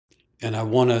And I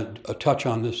want to touch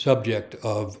on the subject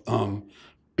of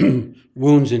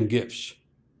wounds and gifts.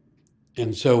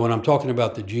 And so when I'm talking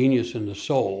about the genius and the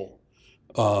soul,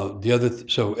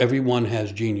 so everyone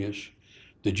has genius.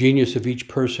 The genius of each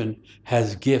person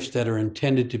has gifts that are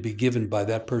intended to be given by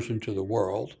that person to the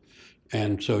world.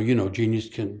 And so, genius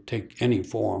can take any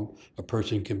form. A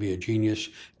person can be a genius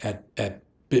at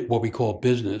what we call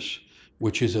business,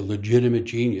 which is a legitimate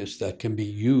genius that can be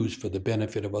used for the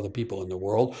benefit of other people in the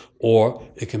world, or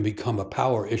it can become a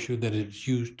power issue that is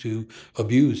used to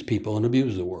abuse people and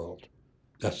abuse the world.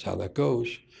 That's how that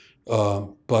goes.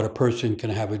 But a person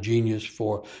can have a genius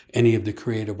for any of the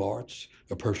creative arts.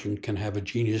 A person can have a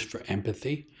genius for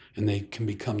empathy, and they can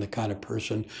become the kind of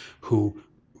person who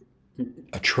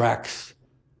attracts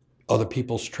other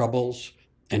people's troubles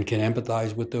and can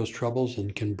empathize with those troubles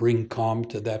and can bring calm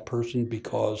to that person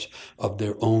because of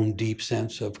their own deep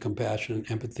sense of compassion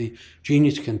and empathy.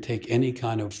 Genius can take any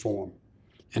kind of form.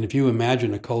 And if you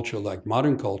imagine a culture like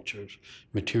modern cultures,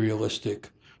 materialistic,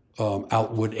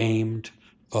 outward aimed,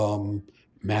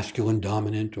 masculine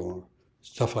dominant, or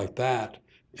stuff like that,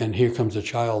 and here comes a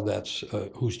child that's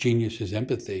whose genius is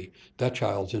empathy, that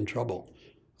child's in trouble.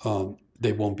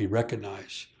 They won't be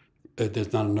recognized.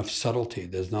 There's not enough subtlety.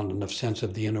 There's not enough sense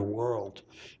of the inner world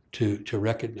to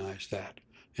recognize that.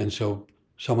 And so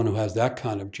someone who has that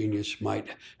kind of genius might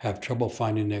have trouble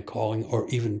finding their calling, or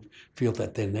even feel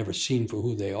that they're never seen for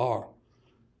who they are.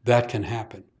 That can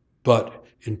happen. But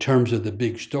in terms of the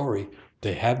big story,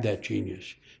 they have that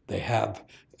genius. They have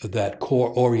that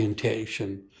core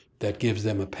orientation that gives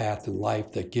them a path in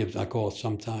life, that gives, I call it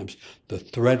sometimes, the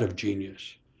thread of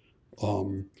genius,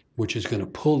 which is going to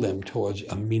pull them towards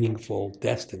a meaningful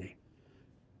destiny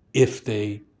if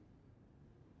they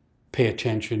pay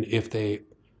attention, if they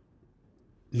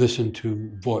listen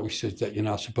to voices that you're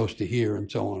not supposed to hear,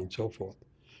 and so on and so forth.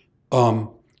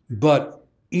 But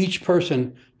each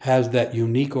person has that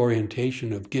unique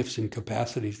orientation of gifts and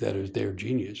capacities that is their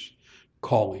genius,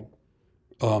 calling,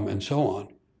 and so on.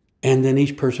 And then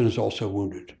each person is also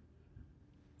wounded.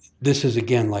 This is,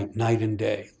 again, like night and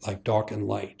day, like dark and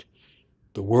light.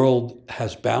 The world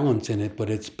has balance in it, but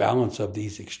it's balance of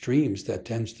these extremes that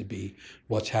tends to be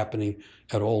what's happening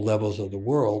at all levels of the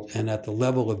world. And at the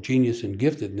level of genius and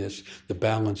giftedness, the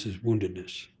balance is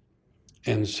woundedness.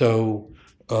 And so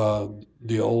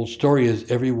the old story is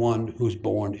everyone who's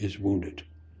born is wounded.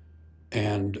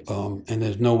 And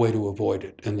there's no way to avoid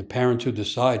it. And the parents who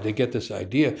decide, they get this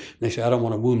idea, and they say, I don't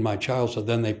want to wound my child, so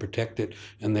then they protect it,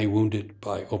 and they wound it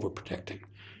by overprotecting.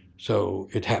 So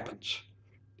it happens.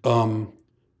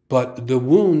 But the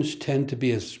wounds tend to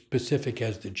be as specific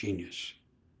as the genius.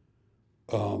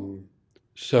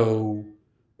 So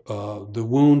the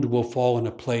wound will fall in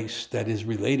a place that is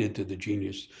related to the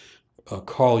genius.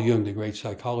 Carl Jung, the great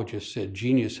psychologist, said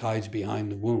genius hides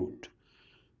behind the wound.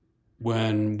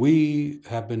 When we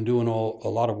have been doing a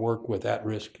lot of work with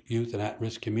at-risk youth and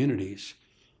at-risk communities,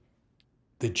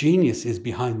 the genius is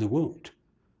behind the wound.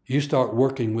 You start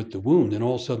working with the wound, and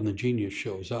all of a sudden the genius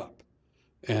shows up.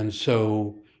 And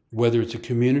so whether it's a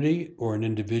community or an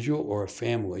individual or a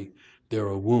family, there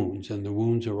are wounds, and the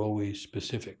wounds are always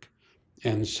specific.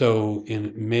 And so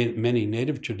in many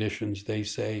Native traditions, they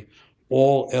say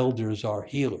all elders are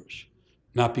healers,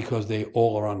 not because they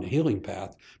all are on the healing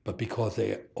path, but because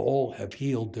they all have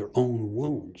healed their own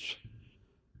wounds.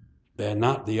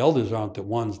 The elders aren't the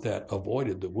ones that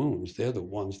avoided the wounds. They're the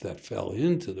ones that fell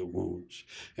into the wounds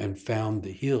and found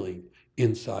the healing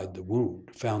inside the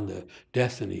wound, found the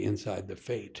destiny inside the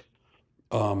fate.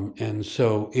 And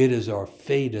so it is our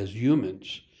fate as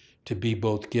humans to be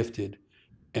both gifted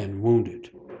and wounded.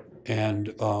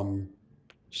 And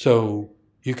so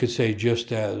you could say,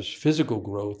 just as physical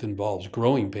growth involves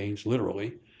growing pains,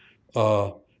 literally,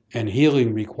 and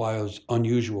healing requires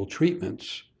unusual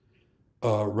treatments,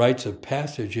 rites of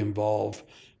passage involve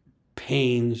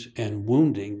pains and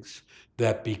woundings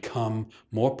that become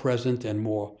more present and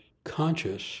more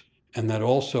conscious, and that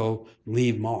also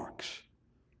leave marks.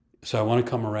 So I want to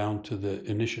come around to the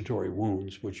initiatory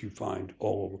wounds, which you find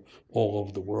all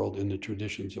over the world in the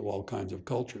traditions of all kinds of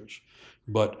cultures.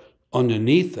 But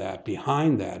underneath that,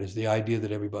 behind that, is the idea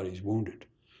that everybody's wounded.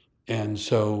 And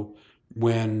so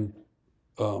when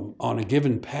on a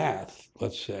given path,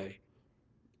 let's say,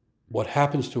 what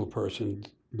happens to a person,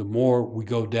 the more we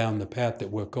go down the path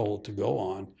that we're called to go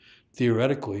on,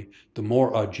 theoretically, the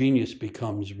more our genius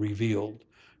becomes revealed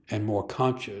and more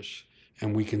conscious,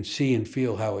 and we can see and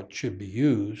feel how it should be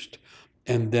used.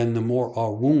 And then the more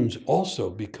our wounds also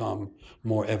become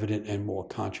more evident and more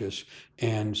conscious.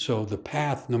 And so the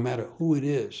path, no matter who it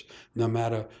is, no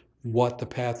matter what the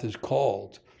path is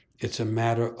called, It's a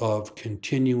matter of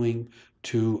continuing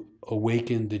to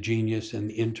awaken the genius and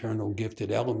the internal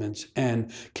gifted elements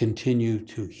and continue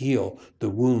to heal the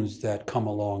wounds that come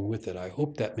along with it. I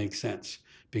hope that makes sense,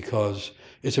 because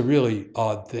it's a really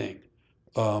odd thing.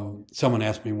 Someone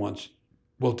asked me once,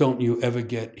 well, don't you ever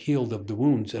get healed of the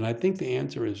wounds? And I think the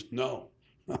answer is no.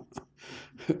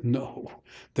 No.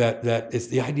 That it's,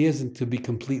 the idea isn't to be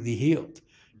completely healed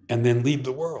and then leave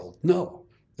the world. No.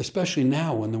 Especially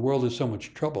now when the world is so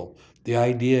much trouble. The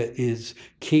idea is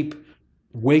keep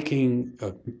waking,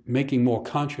 making more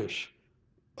conscious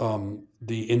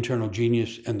the internal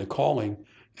genius and the calling,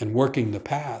 and working the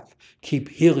path, keep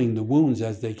healing the wounds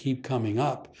as they keep coming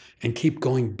up, and keep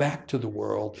going back to the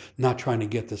world, not trying to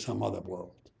get to some other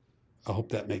world. I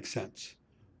hope that makes sense.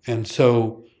 And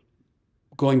so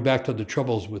going back to the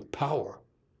troubles with power,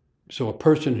 so a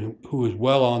person who is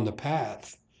well on the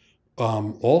path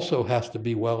also has to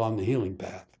be well on the healing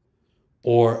path,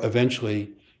 or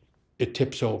eventually it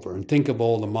tips over. And think of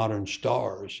all the modern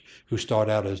stars who start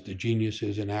out as the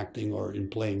geniuses in acting or in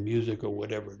playing music or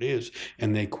whatever it is,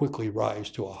 and they quickly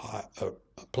rise to a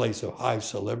place of high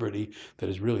celebrity that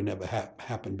has really never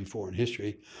happened before in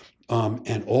history.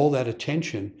 And all that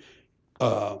attention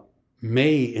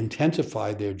may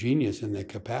intensify their genius and their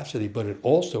capacity, but it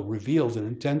also reveals and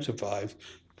intensifies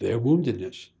their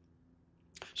woundedness.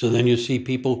 So then you see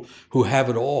people who have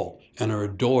it all and are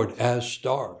adored as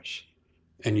stars,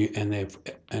 and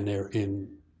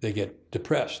they get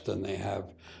depressed, and they have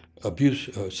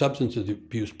substance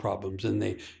abuse problems, and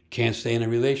they can't stay in a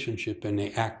relationship, and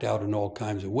they act out in all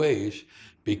kinds of ways,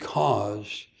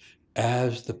 because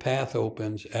as the path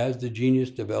opens, as the genius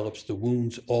develops, the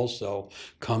wounds also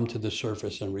come to the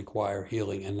surface and require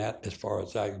healing. And that, as far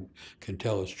as I can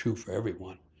tell, is true for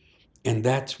everyone. And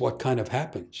that's what kind of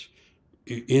happens.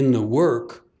 In the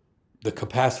work, the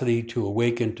capacity to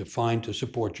awaken, to find, to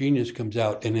support genius comes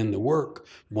out. And in the work,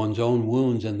 one's own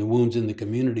wounds and the wounds in the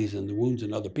communities and the wounds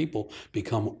in other people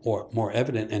become more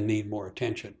evident and need more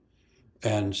attention.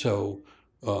 And so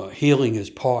healing is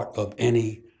part of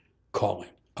any calling,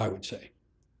 I would say,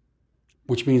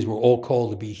 which means we're all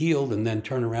called to be healed, and then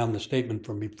turn around the statement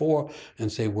from before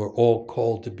and say we're all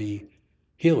called to be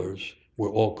healers. We're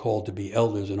all called to be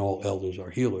elders, and all elders are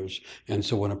healers. And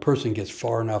so when a person gets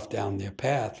far enough down their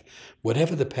path,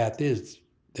 whatever the path is,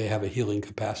 they have a healing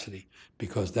capacity,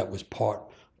 because that was part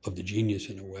of the genius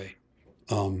in a way.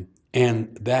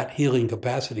 And that healing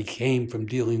capacity came from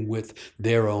dealing with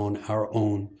our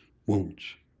own wounds.